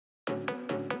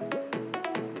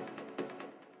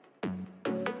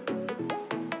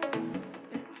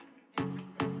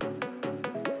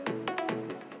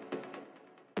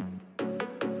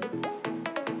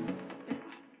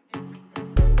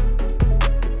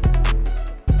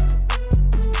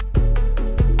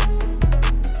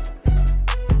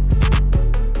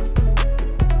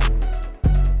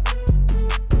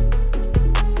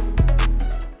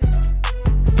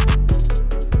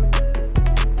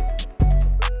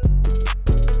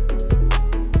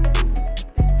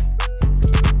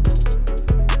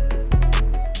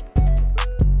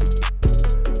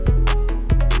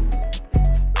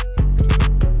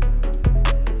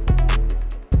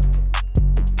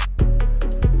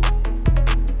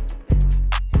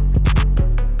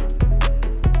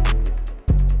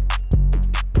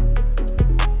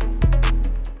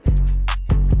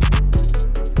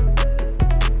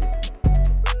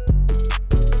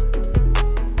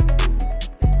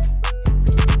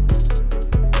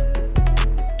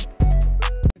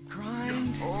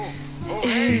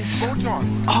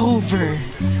over.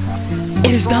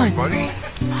 It is done.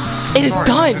 It is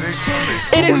done.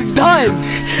 It is done.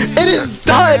 It is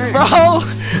done, bro.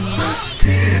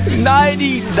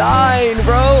 99,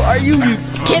 bro. Are you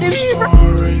kidding me, bro?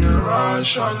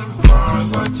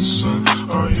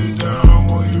 Are you down?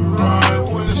 Will you ride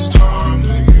when it's time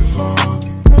to give up?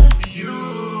 You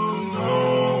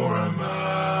know where I'm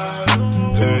at.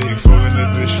 Hey, fucking that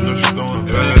bitch, you know she going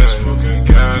bad. Smoking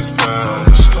gas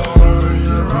bad. Star in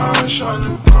your eyes,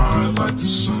 shining bright like the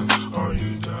sun. Are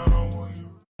you down? Will you?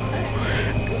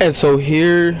 And so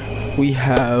here we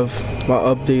have my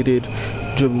updated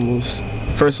dribble moves.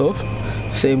 First off,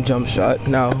 same jump shot.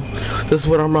 Now, this is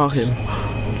what I'm rocking.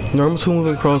 Normal 2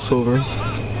 moving crossover.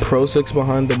 Pro 6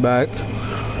 behind the back,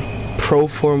 Pro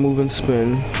 4 moving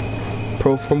spin,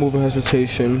 Pro 4 moving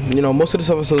hesitation. You know, most of the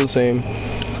stuff is still the same.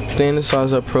 Standing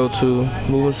size up Pro 2,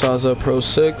 moving size up Pro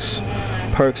 6,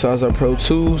 perk size up Pro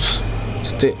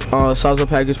 2s, size up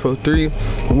package Pro 3.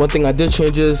 One thing I did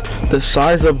change is the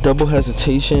size up double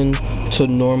hesitation to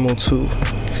normal 2.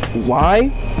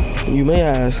 Why? You may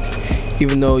ask.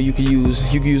 Even though you could use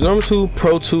normal 2,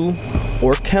 Pro 2,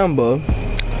 or Kemba.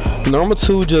 Normal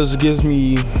 2 just gives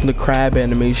me the crab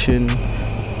animation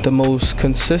the most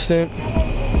consistent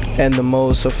and the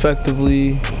most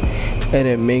effectively, and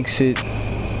it makes it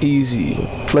easy.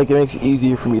 Like, it makes it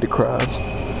easier for me to crab.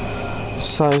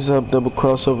 Size up double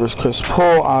crossovers Chris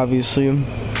Paul, obviously.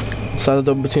 Size up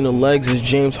double between the legs is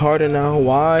James Harden now.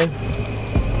 Why?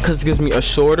 Because it gives me a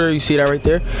shorter, you see that right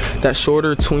there? That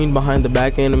shorter tween behind the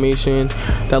back animation,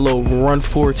 that little run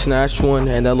forward snatch one,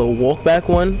 and that little walk back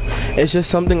one. It's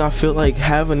just something I feel like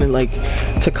having it like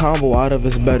to combo out of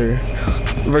is better.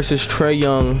 Versus Trae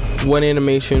Young, one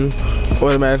animation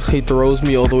automatically throws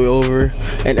me all the way over,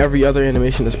 and every other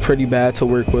animation is pretty bad to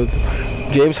work with.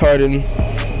 James Harden,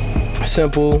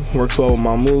 simple, works well with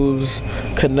my moves,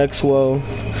 connects well.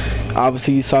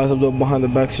 Obviously, he size up behind the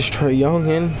back is Trae Young,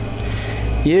 and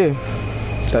yeah,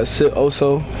 that's it.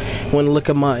 Also, when you look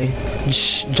at my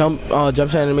jump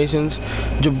shot animations,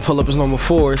 dribble pull up is normal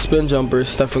 4, spin jumper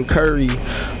Stephen Curry,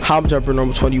 hop jumper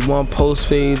normal 21, post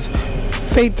fades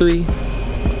fade 3,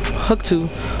 hook 2,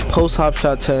 post hop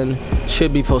shot 10,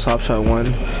 should be post hop shot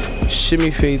 1,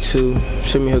 shimmy fade 2,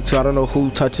 shimmy hook 2. I don't know who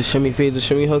touches shimmy fades or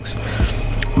shimmy hooks.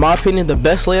 My opinion, the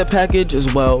best layup package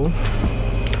as well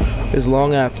is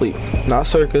long athlete, not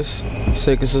circus.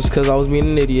 Circus is because I was being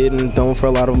an idiot and going for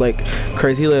a lot of like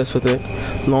crazy layups with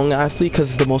it. Long athlete because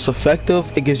it's the most effective.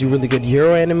 It gives you really good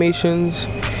Euro animations.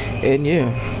 And yeah,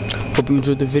 hope you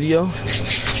enjoyed the video.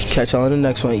 Catch y'all in the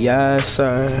next one. Yes,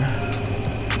 sir.